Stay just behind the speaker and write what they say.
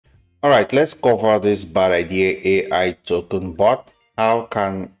All right, let's cover this bad idea AI token bot. How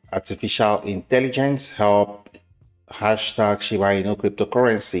can artificial intelligence help #Shibainu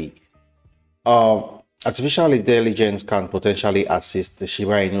cryptocurrency? Artificial intelligence can potentially assist the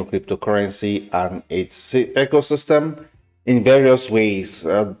Shiba Inu cryptocurrency and its ecosystem in various ways.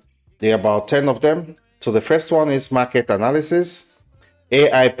 There are about 10 of them. So the first one is market analysis.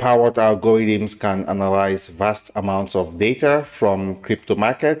 AI-powered algorithms can analyze vast amounts of data from crypto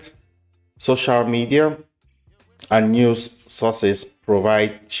markets, social media, and news sources,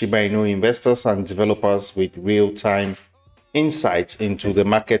 provide Shiba Inu investors and developers with real-time insights into the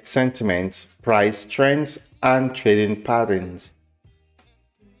market sentiment, price trends, and trading patterns.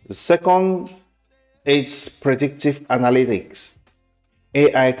 The second is predictive analytics.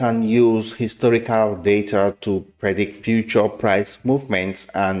 AI can use historical data to predict future price movements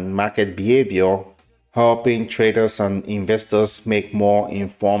and market behavior, helping traders and investors make more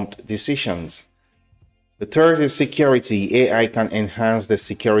informed decisions. The third is security. AI can enhance the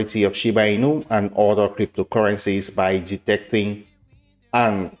security of Shiba Inu and other cryptocurrencies by detecting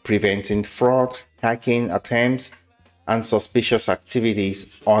and preventing fraud, hacking attempts, and suspicious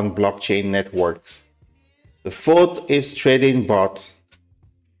activities on blockchain networks. The fourth is trading bots.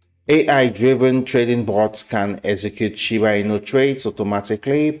 AI-driven trading bots can execute Shiba Inu trades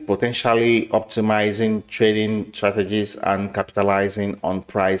automatically, potentially optimizing trading strategies and capitalizing on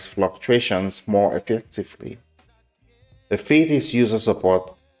price fluctuations more effectively. The fifth is user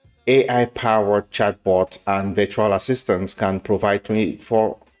support. AI-powered chatbots and virtual assistants can provide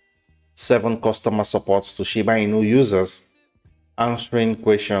 24/7 customer support to Shiba Inu users, answering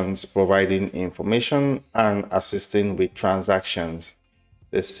questions, providing information, and assisting with transactions.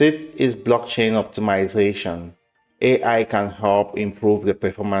 The sixth is blockchain optimization. AI can help improve the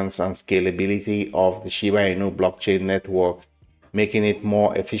performance and scalability of the Shiba Inu blockchain network, making it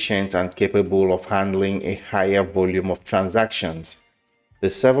more efficient and capable of handling a higher volume of transactions. The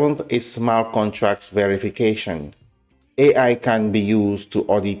seventh is smart contracts verification. AI can be used to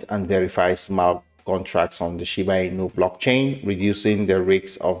audit and verify smart contracts on the Shiba Inu blockchain, reducing the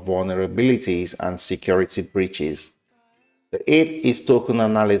risks of vulnerabilities and security breaches. The eighth is token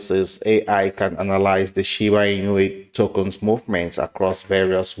analysis. AI can analyze the Shiba Inu tokens movements across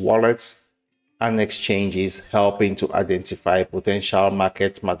various wallets and exchanges, helping to identify potential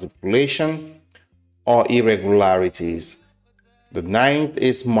market manipulation or irregularities. The ninth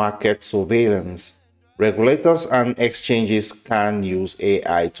is market surveillance. Regulators and exchanges can use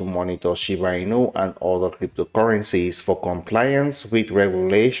AI to monitor Shiba Inu and other cryptocurrencies for compliance with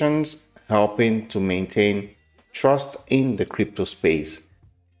regulations, helping to maintain trust in the crypto space.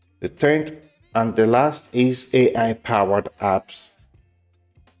 The tenth and the last is AI-powered apps.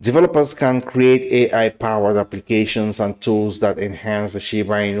 Developers can create AI-powered applications and tools that enhance the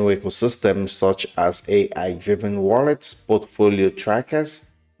Shiba Inu ecosystem, such as AI-driven wallets, portfolio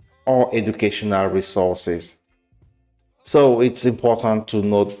trackers, or educational resources. So it's important to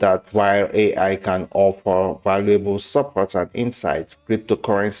note that while AI can offer valuable support and insights,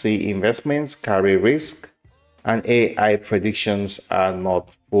 cryptocurrency investments carry risk, and AI predictions are not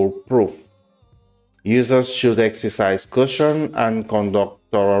foolproof. Users should exercise caution and conduct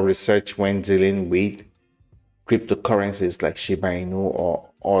thorough research when dealing with cryptocurrencies like Shiba Inu or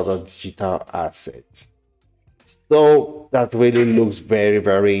other digital assets. So that really looks very,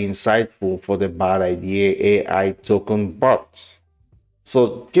 very insightful for the bad idea AI token bot.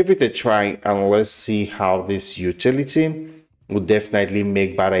 So give it a try and let's see how this utility will definitely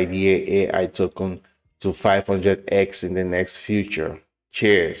make bad idea AI token to 500x in the next future.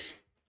 Cheers.